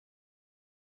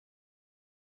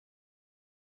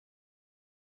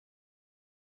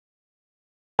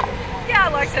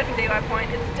like surfing DY Point.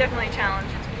 It's definitely a challenge.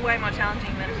 It's way more challenging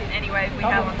than any wave we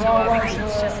have on tour because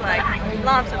it's just like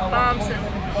lumps and bumps and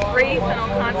reef and all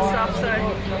kinds of stuff. So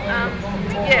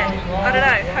yeah, I don't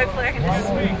know. Hopefully I can just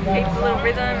keep a little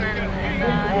rhythm and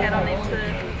head on into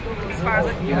as far as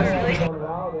I can go really.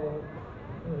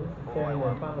 Carrying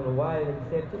a fun little wave,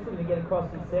 except just looking to get across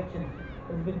this section.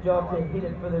 It's a good job to hit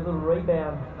it for the little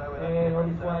rebound, and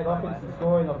on this wave offers some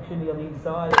scoring opportunity on the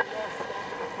inside.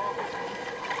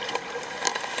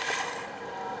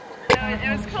 It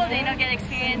was cool to get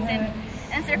experience and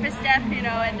surf with Steph,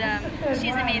 and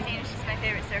she's amazing. She's my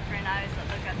favorite surfer, and I always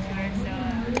look up to her. So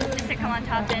just to come on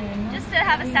top and just to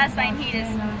have a satisfying heat is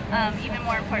even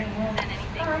more important than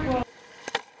anything.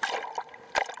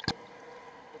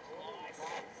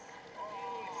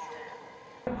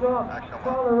 Drop,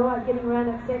 Tyler Wright getting around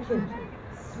that section,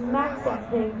 smacks that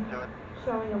thing,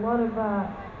 showing a lot of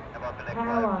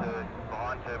power,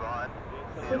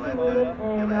 sticking with it,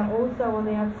 and also on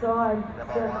the outside,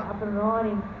 surfing up and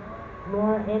riding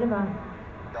Laura Enema.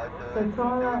 So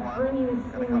Tyler bringing this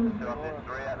thing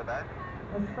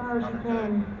as far as you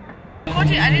can.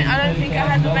 Unfortunately, I don't think I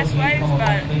had the best waves, but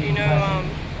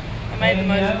I made the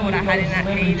most of what I had in that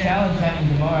heat.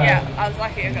 Yeah, I was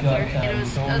lucky I got through. It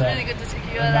was really good to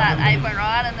secure that 8-point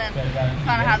ride and then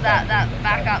kind of have that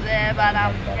back up there. But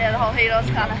yeah, the whole heat I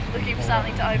was kind of looking for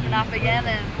something to open up again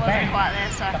and wasn't quite there.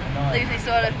 So leaves me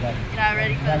sort of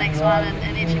ready for the next one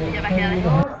and itching to get back out there.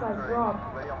 Nice drop.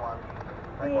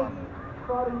 Big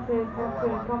bottom turn, top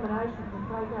turn combination from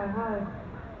Coco Ho.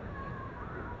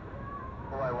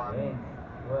 Yeah.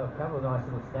 Well, a couple of nice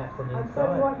little snaps on the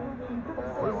inside.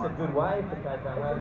 It's a good wave for Coco Ho.